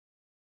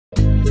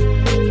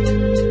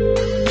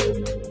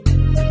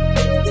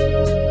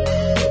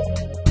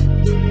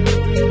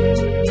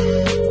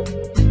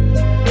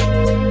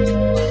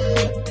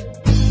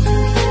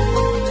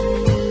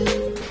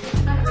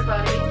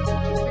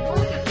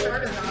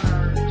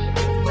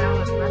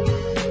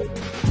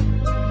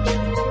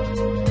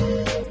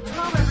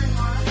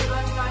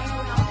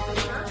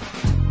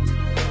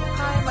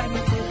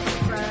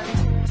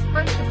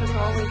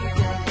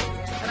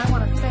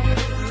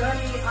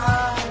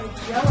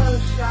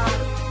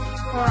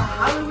for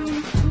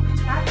Halloween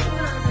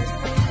spectacular.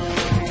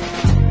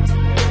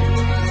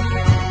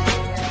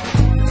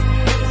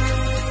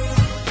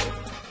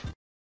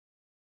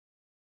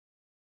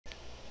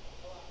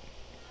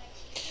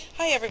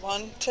 Hi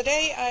everyone.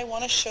 Today I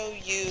want to show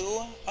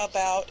you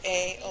about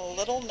a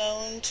little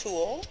known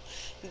tool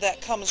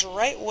that comes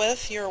right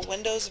with your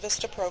Windows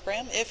Vista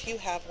program if you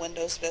have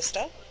Windows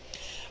Vista.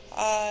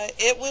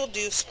 It will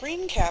do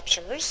screen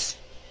captures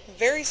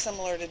very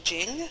similar to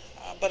Jing,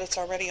 but it's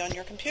already on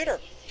your computer.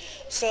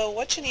 So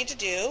what you need to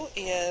do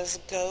is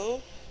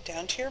go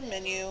down to your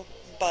menu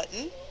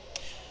button,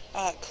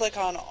 click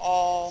on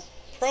all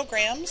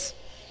programs,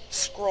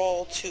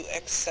 scroll to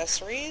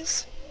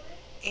accessories,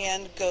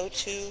 and go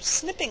to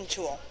Snipping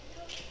Tool.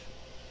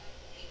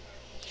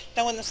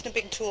 Now when the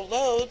Snipping Tool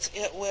loads,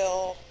 it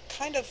will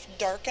kind of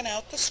darken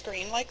out the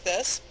screen like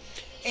this,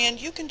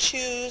 and you can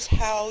choose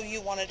how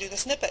you want to do the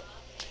snippet.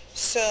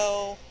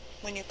 So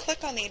when you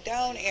click on the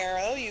down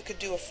arrow, you could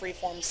do a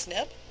freeform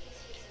snip,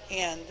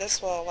 and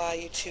this will allow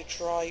you to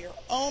draw your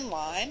own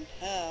line,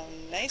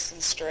 nice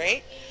and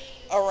straight,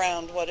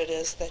 around what it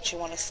is that you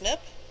want to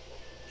snip,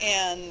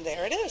 and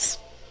there it is.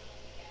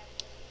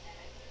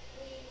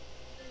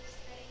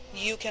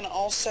 You can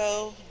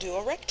also do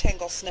a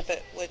rectangle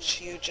snippet,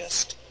 which you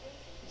just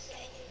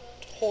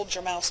hold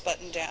your mouse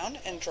button down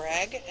and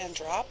drag and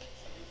drop.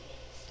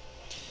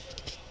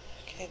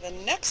 Okay, the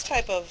next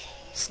type of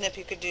snip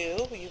you could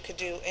do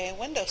a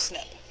window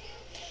snip.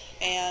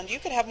 And you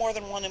could have more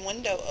than one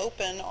window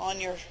open on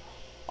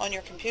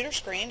your computer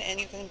screen, and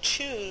you can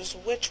choose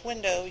which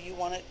window you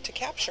want it to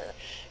capture.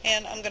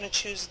 And I'm going to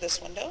choose this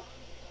window,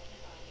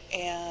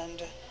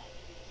 and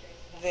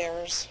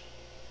there's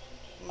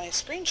my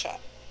screenshot.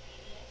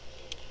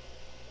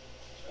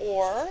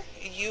 Or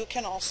you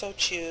can also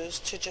choose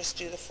to just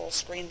do the full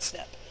screen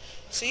snip.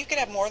 So you could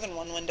have more than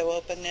one window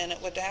open, and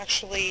it would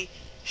actually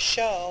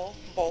show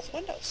both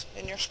windows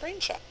in your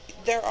screenshot.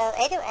 There are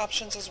other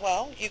options as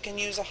well. You can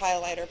use a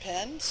highlighter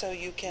pen, so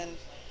you can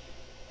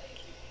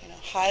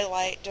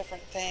highlight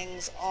different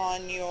things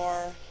on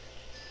your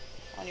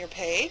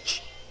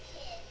page.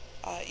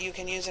 You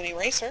can use an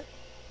eraser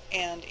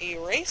and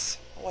erase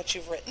what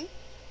you've written.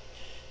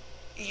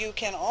 You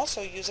can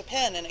also use a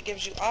pen, and it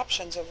gives you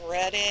options of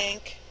red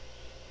ink,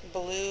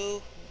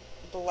 blue,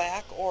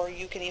 black, or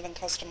you can even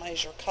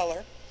customize your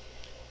color.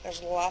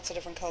 There's lots of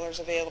different colors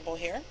available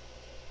here.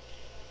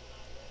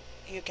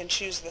 You can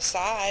choose the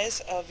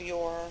size of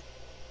your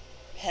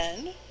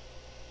pen,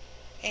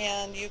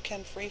 and you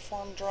can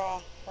freeform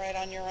draw right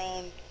on your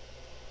own.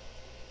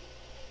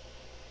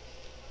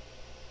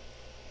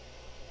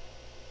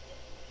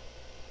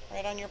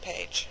 Right on your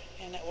page,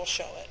 and it will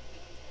show it.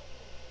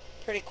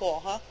 Pretty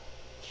cool, huh?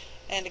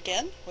 And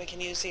again, we can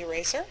use the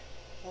eraser,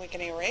 and we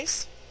can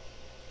erase.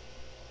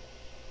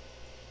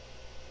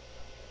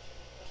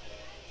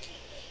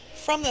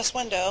 From this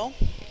window,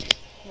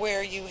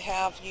 where you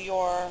have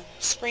your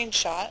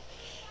screenshot,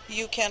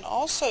 you can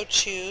also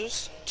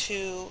choose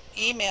to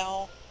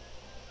email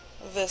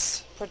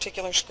this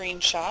particular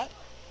screenshot.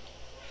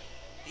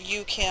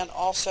 You can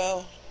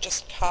also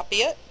just copy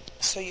it,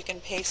 so you can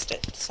paste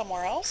it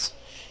somewhere else.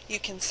 You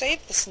can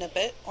save the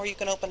snippet, or you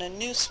can open a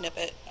new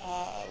snippet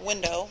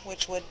window,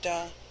 which would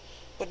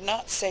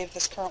not save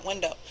this current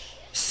window.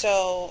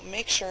 So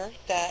make sure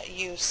that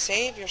you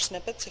save your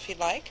snippets if you'd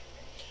like.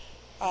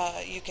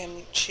 You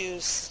can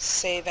choose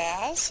Save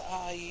As,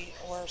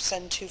 or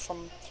Send To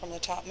from the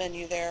top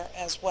menu there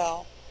as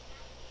well.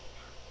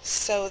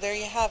 So there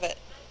you have it.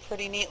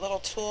 Pretty neat little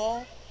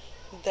tool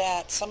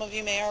that some of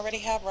you may already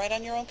have right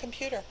on your own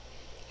computer.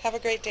 Have a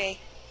great day.